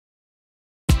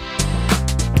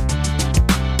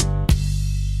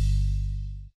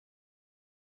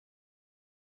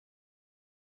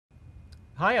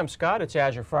Hi, I'm Scott. It's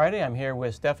Azure Friday. I'm here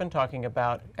with Stefan talking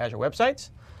about Azure Web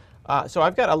Sites. So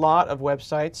I've got a lot of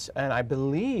websites, and I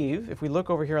believe if we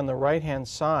look over here on the right-hand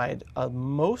side,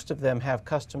 most of them have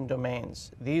custom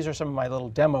domains. These are some of my little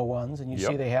demo ones, and you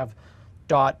see they have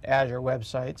 .Azure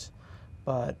websites.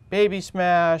 But Baby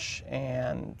Smash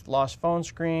and Lost Phone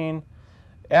Screen.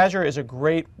 Azure is a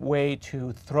great way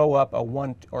to throw up a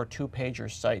 1 or 2 pager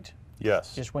site.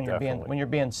 Yes, just when you're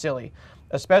being silly,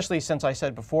 especially since I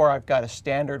said before I've got a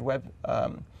standard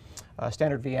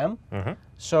standard VM.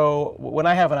 So when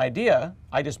I have an idea,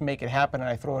 I just make it happen and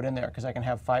I throw it in there because I can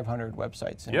have 500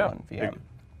 websites in one VM.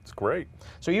 It's great.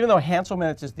 So even though Hansel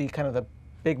Minutes is the kind of the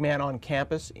big man on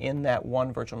campus in that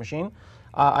one virtual machine,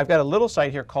 I've got a little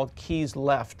site here called Keys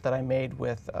Left that I made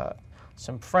with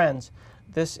some friends.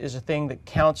 This is a thing that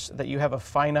counts that you have a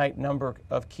finite number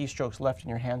of keystrokes left in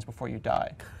your hands before you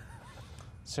die.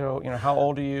 So, how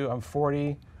old are you? I'm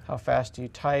 40. How fast do you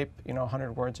type?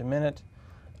 100 words a minute.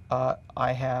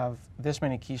 I have this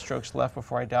many keystrokes left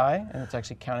before I die, and it's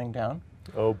actually counting down.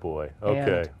 Oh boy.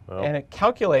 Okay. And it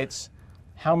calculates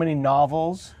how many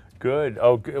novels. Good.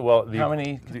 Oh, good. Well,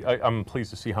 I'm pleased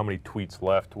to see how many tweets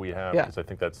left we have, because I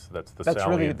think that's the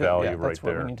salient value right there. That's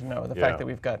what we need to know. The fact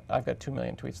that I've got 2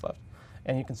 million tweets left.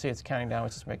 And you can see it's counting down,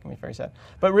 which is making me very sad.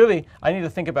 But really, I need to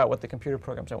think about what the computer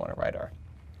programs I want to write are.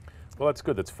 Well, that's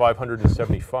good. That's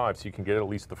 575, so you can get at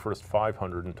least the first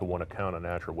 500 into one account on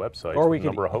Azure Web Site, or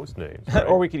number of host names. Right?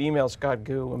 Or we could email Scott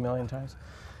Goo 1,000,000 times.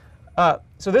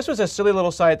 So this was a silly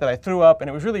little site that I threw up, and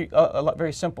it was really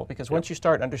very simple, because once you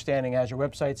start understanding Azure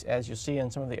Web Sites, as you'll see in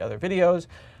some of the other videos,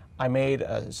 I made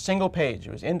a single page.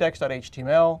 It was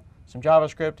index.html, some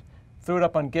JavaScript, threw it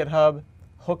up on GitHub,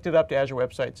 hooked it up to Azure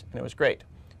Web Sites, and it was great.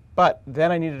 But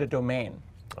then I needed a domain.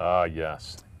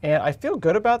 Yes. And I feel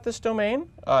good about this domain.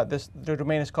 The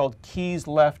domain is called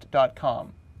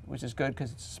keysleft.com, which is good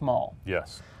because it's small.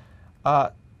 Yes.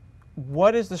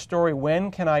 What is the story? When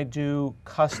can I do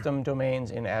custom domains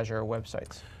in Azure Web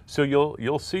Sites? So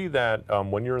you'll see that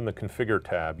when you're in the Configure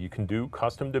tab, you can do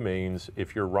custom domains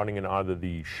if you're running in either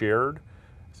the shared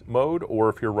mode or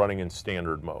if you're running in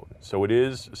standard mode. So it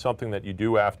is something that you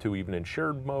do have to, even in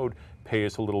shared mode, pay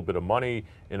us a little bit of money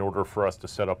in order for us to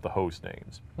set up the host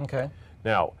names. Okay.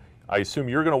 Now, I assume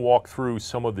you're going to walk through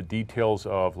some of the details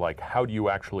of how do you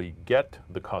actually get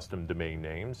the custom domain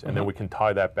names, and then we can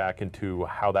tie that back into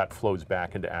how that flows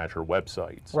back into Azure Web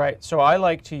Sites. Right. So I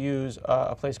like to use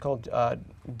a place called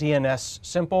DNS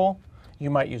Simple.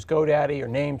 You might use GoDaddy or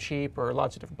Namecheap or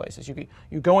lots of different places.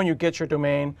 You go and you get your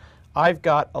domain. I've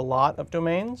got a lot of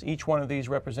domains. Each one of these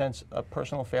represents a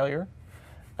personal failure.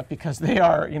 Because they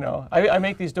are, I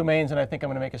make these domains and I think I'm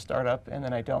going to make a startup, and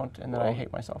then I don't, and then I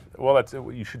hate myself. Well,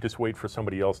 you should just wait for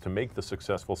somebody else to make the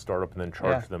successful startup and then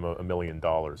charge them $1 million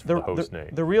for the host name.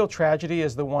 The real tragedy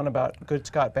is the one about Good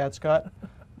Scott, Bad Scott.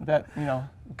 That,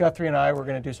 Guthrie and I were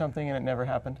going to do something and it never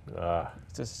happened.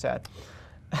 It's just sad.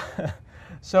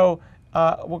 So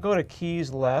we'll go to Keys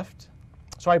Left.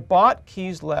 So I bought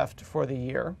Keys Left for the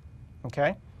year,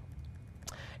 okay?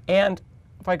 And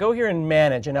if I go here and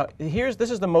manage, and now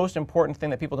this is the most important thing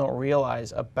that people don't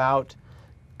realize about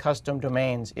custom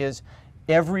domains is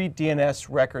every DNS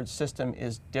record system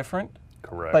is different.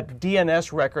 Correct. But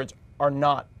DNS records are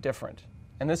not different.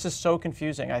 And this is so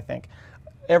confusing, I think.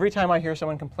 Every time I hear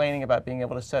someone complaining about being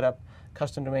able to set up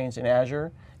custom domains in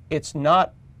Azure, it's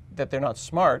not that they're not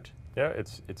smart. Yeah,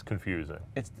 it's confusing.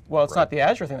 It's not the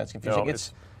Azure thing that's confusing. No,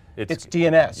 it's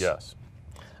DNS. Yes.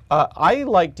 I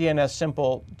like DNS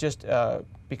Simple just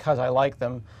because I like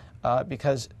them,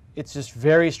 because it's just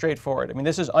very straightforward. I mean,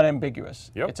 this is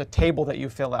unambiguous. Yep. It's a table that you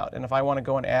fill out. And if I want to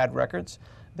go and add records,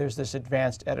 there's this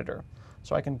advanced editor.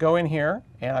 So I can go in here,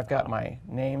 and I've got my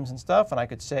names and stuff, and I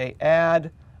could say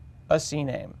add a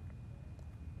CNAME.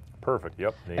 Perfect,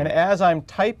 yep. And as I'm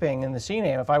typing in the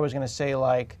CNAME, if I was going to say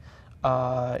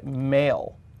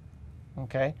mail,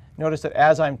 okay? Notice that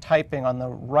as I'm typing on the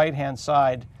right-hand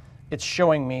side, it's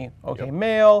showing me,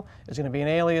 mail is going to be an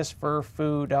alias for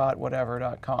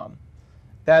foo.whatever.com.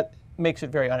 That makes it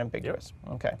very unambiguous.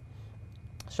 Yep. Okay.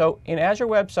 So in Azure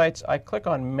Web Sites, I click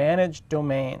on Manage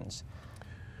Domains.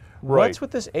 Right. What's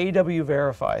with this AW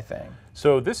Verify thing?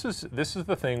 So this is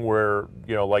the thing where,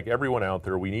 like everyone out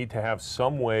there, we need to have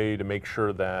some way to make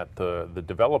sure that the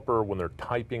developer, when they're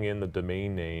typing in the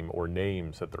domain name or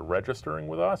names that they're registering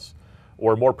with us,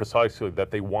 or more precisely,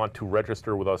 that they want to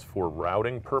register with us for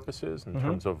routing purposes in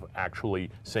terms of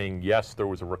actually saying, yes, there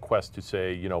was a request to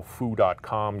say, you know,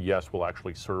 foo.com, yes, we'll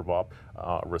actually serve up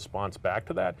a response back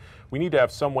to that. We need to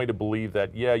have some way to believe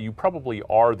that, yeah, you probably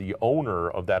are the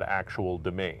owner of that actual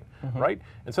domain, right?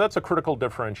 And so that's a critical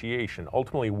differentiation.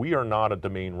 Ultimately, we are not a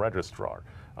domain registrar.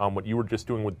 What you were just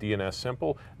doing with DNS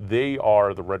Simple, they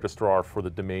are the registrar for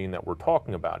the domain that we're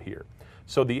talking about here.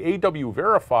 So the AW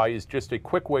Verify is just a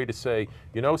quick way to say,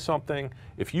 you know something,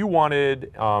 if you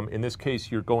wanted, in this case,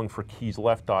 you're going for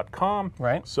keysleft.com.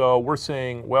 Right. So we're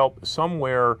saying, well,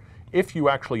 somewhere, if you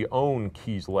actually own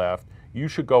Keysleft, you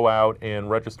should go out and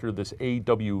register this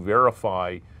AW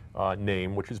Verify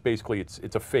name, which is basically,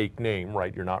 it's a fake name,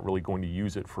 right? You're not really going to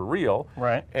use it for real.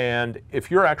 Right. And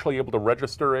if you're actually able to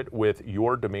register it with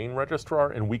your domain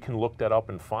registrar and we can look that up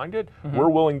and find it, we're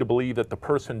willing to believe that the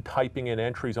person typing in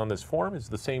entries on this form is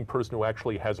the same person who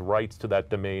actually has rights to that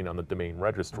domain on the domain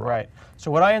registrar. Right.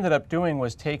 So what I ended up doing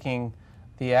was taking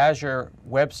the Azure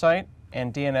Web Site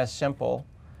and DNS Simple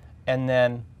and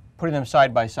then putting them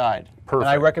side by side. Perfect. And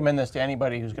I recommend this to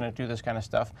anybody who's going to do this kind of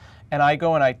stuff. And I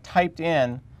go and I typed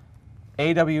in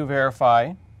AW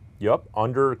Verify. Yep,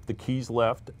 under the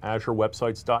Keysleft,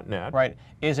 AzureWebsites.net. Right,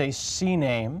 is a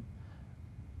CNAME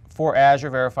for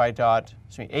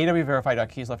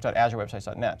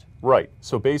awverify.keysleft.azurewebsites.net. Right,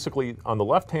 so basically on the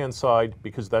left-hand side,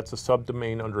 because that's a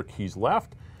subdomain under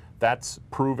Keysleft, that's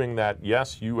proving that,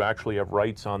 yes, you actually have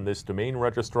rights on this domain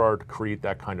registrar to create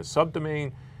that kind of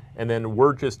subdomain, and then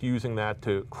we're just using that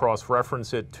to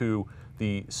cross-reference it to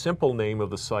the simple name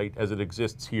of the site as it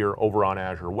exists here over on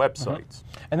Azure Web Sites.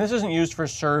 And this isn't used for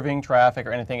serving traffic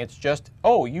or anything, it's just,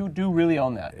 oh, you do really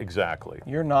own that. Exactly.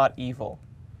 You're not evil,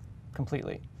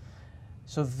 completely.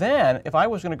 So then, if I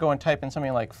was going to go and type in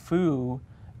something like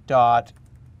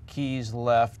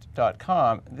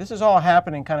foo.keysleft.com, this is all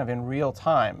happening kind of in real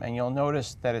time, and you'll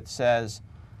notice that it says,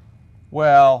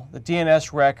 well, the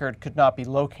DNS record could not be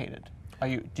located.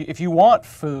 If you want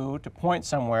foo to point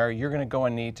somewhere, you're going to go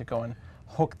and need to go and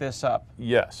hook this up.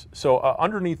 Yes. So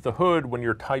underneath the hood, when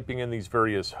you're typing in these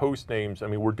various host names, I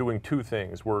mean, we're doing two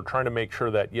things. We're trying to make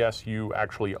sure that, yes, you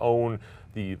actually own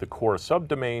the core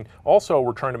subdomain. Also,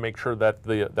 we're trying to make sure that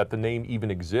the name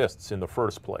even exists in the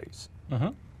first place.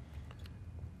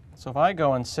 So if I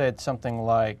go and said something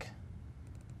like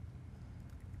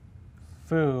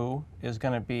foo is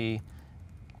going to be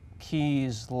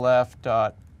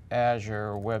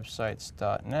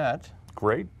keysleft.azurewebsites.net.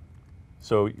 Great.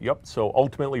 So, yep, so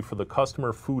ultimately for the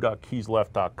customer,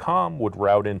 foo.keysleft.com would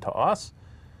route into us.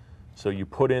 So you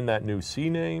put in that new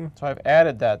CNAME. So I've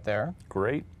added that there.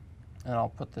 Great. And I'll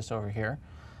put this over here.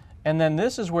 And then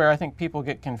this is where I think people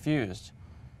get confused.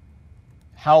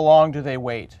 How long do they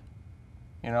wait?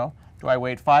 You know, do I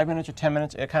wait 5 minutes or 10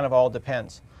 minutes? It kind of all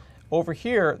depends. Over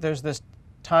here, there's this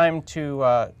time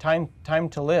to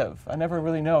live. I never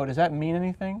really know. Does that mean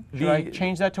anything? Should I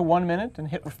change that to 1 minute and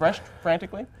hit refresh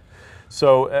frantically?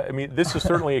 So, I mean, this is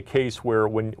certainly a case where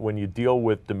when you deal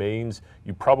with domains,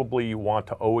 you probably want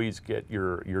to always get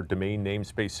your domain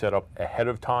namespace set up ahead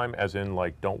of time, as in,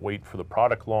 like, don't wait for the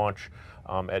product launch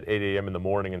at 8 a.m. in the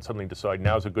morning and suddenly decide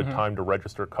now's a good time to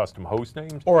register custom host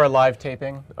names. Or a live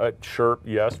taping. Sure,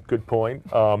 yes, good point.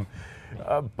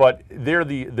 But there,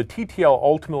 the TTL,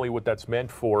 ultimately what that's meant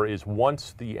for is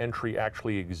once the entry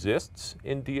actually exists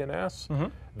in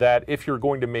DNS, that if you're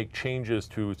going to make changes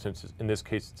to, since in this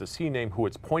case it's a CNAME, who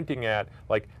it's pointing at,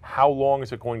 like how long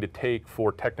is it going to take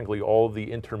for technically all of the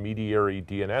intermediary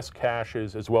DNS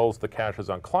caches, as well as the caches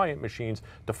on client machines,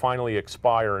 to finally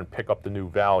expire and pick up the new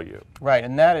value. Right,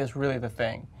 and that is really the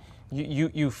thing.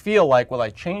 You feel like, well, I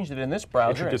changed it in this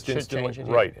browser, it should change it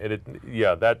here. Right,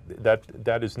 yeah,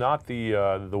 that is not the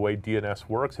way DNS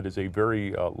works. It is a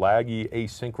very laggy,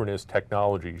 asynchronous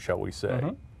technology, shall we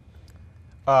say.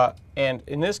 And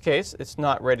in this case, it's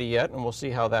not ready yet, and we'll see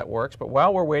how that works. But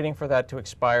while we're waiting for that to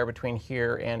expire between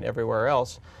here and everywhere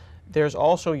else, there's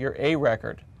also your A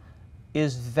record.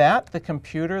 Is that the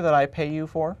computer that I pay you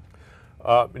for?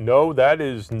 No, that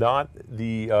is not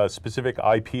the specific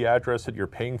IP address that you're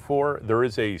paying for. There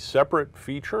is a separate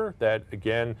feature that,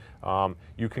 again,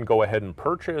 you can go ahead and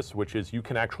purchase, which is you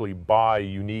can actually buy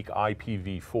unique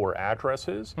IPv4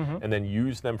 addresses and then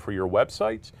use them for your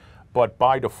websites. But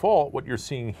by default, what you're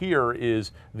seeing here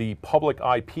is the public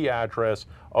IP address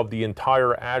of the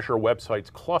entire Azure Web Sites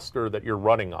cluster that you're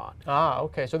running on. Ah,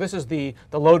 okay. So this is the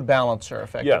load balancer,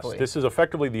 effectively. Yes, this is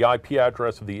effectively the IP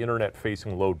address of the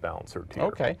internet-facing load balancer tier.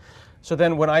 Okay. So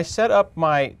then when I set up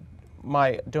my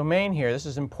domain here, this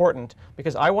is important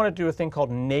because I want to do a thing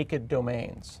called naked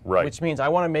domains. Right. Which means I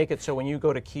want to make it so when you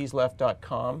go to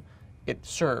keysleft.com, it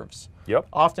serves. Yep.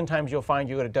 Oftentimes you'll find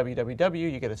you go to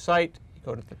www, you get a site, you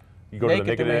go to the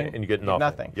naked domain, and you get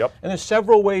nothing. Yep. And there's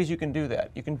several ways you can do that.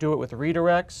 You can do it with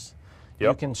redirects. Yep.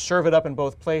 You can serve it up in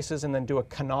both places and then do a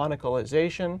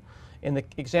canonicalization. In the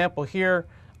example here,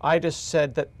 I just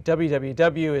said that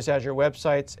www is Azure Web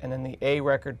Sites, and then the A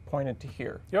record pointed to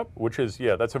here. Yep, which is,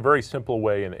 yeah, that's a very simple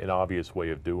way and an obvious way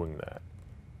of doing that.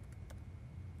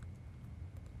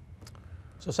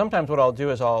 So sometimes what I'll do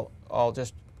is I'll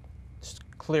just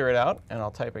clear it out and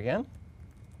I'll type again.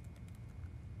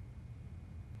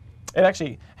 It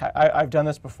actually, I've done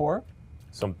this before,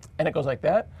 and it goes like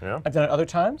that. Yeah. I've done it other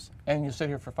times, and you sit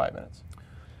here for 5 minutes.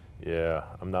 Yeah,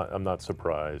 I'm not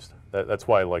surprised. That's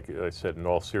why, like I said, in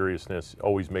all seriousness,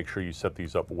 always make sure you set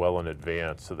these up well in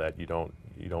advance so that you don't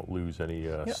lose any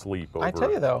sleep over. I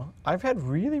tell you though, I've had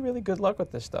really good luck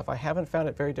with this stuff. I haven't found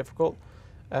it very difficult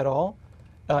at all.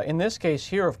 In this case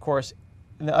here, of course,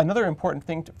 another important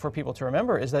thing for people to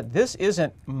remember is that this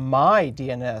isn't my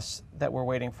DNS that we're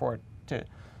waiting for it to.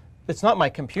 It's not my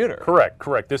computer.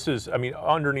 Correct. This is, I mean,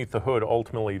 underneath the hood,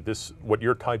 ultimately, what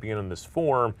you're typing in this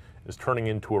form is turning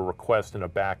into a request in a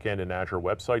back end in Azure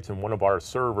Web Sites, and one of our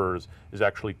servers is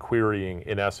actually querying,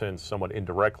 in essence, somewhat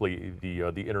indirectly,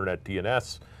 the internet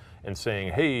DNS, and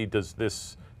saying, hey, does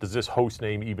this host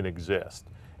name even exist?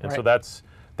 And so that's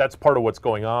part of what's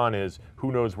going on. Is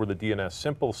who knows where the DNS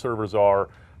simple servers are,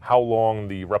 how long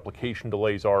the replication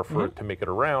delays are for it to make it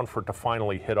around, for it to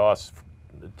finally hit us,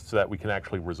 so that we can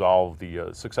actually resolve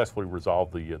successfully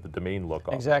resolve the domain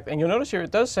lookup. Exactly, and you'll notice here it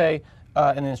does say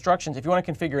in the instructions, if you want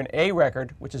to configure an A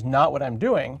record, which is not what I'm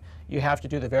doing, you have to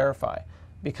do the verify.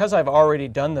 Because I've already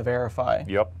done the verify,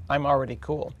 I'm already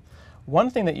cool. One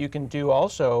thing that you can do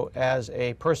also as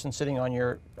a person sitting on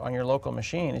your local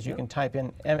machine is you can type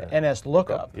in NS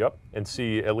lookup. And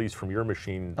see, at least from your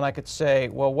machine. And I could say,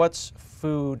 well, what's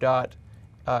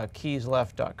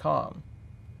foo.keysleft.com?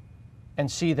 And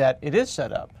see that it is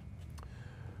set up.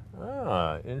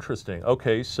 Ah, interesting.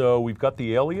 Okay, so we've got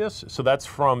the alias. So that's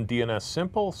from DNS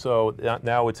Simple. So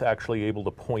now it's actually able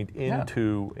to point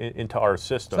into our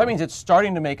system. So that means it's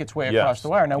starting to make its way across the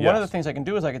wire. Now, one of the things I can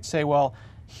do is I could say, well,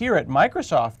 here at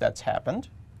Microsoft that's happened.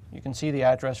 You can see the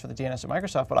address for the DNS at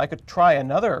Microsoft, but I could try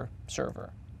another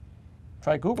server.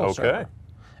 Try Google server.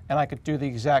 And I could do the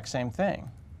exact same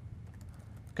thing.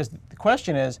 Because the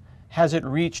question is, has it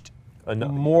reached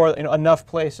enough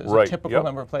places, a typical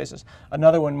number of places?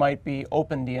 Another one might be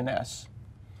OpenDNS.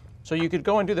 So you could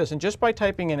go and do this, and just by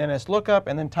typing in NS lookup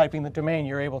and then typing the domain,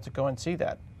 you're able to go and see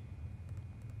that.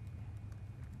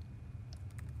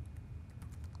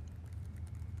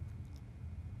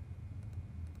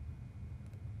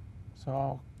 So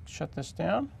I'll shut this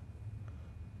down,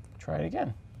 try it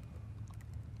again.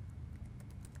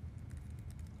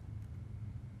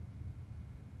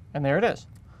 And there it is.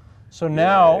 So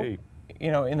now,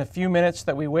 in the few minutes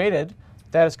that we waited,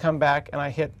 that has come back and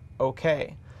I hit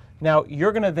OK. Now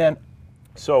you're going to then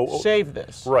save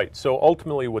this. Right. So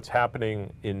ultimately what's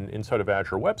happening inside of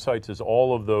Azure Web Sites is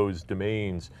all of those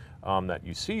domains that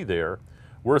you see there,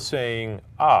 we're saying,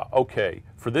 okay,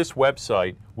 for this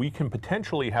website, we can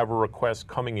potentially have a request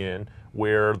coming in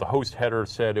where the host header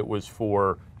said it was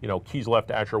for,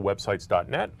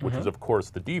 keysleft.azurewebsites.net, which is of course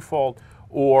the default,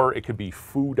 or it could be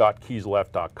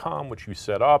foo.keysleft.com, which you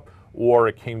set up, or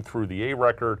it came through the A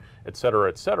record, et cetera,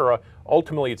 et cetera.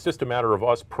 Ultimately, it's just a matter of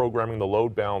us programming the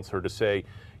load balancer to say,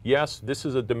 yes, this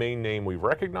is a domain name we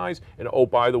recognize, and oh,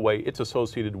 by the way, it's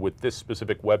associated with this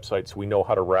specific website, so we know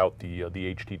how to route the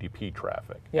HTTP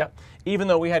traffic. Yeah, even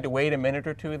though we had to wait a minute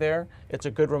or two there, it's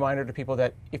a good reminder to people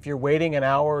that if you're waiting an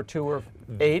hour or 2 or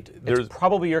 8, it's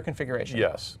probably your configuration.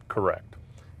 Yes, correct.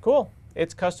 Cool.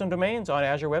 It's custom domains on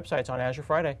Azure Web Sites on Azure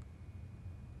Friday.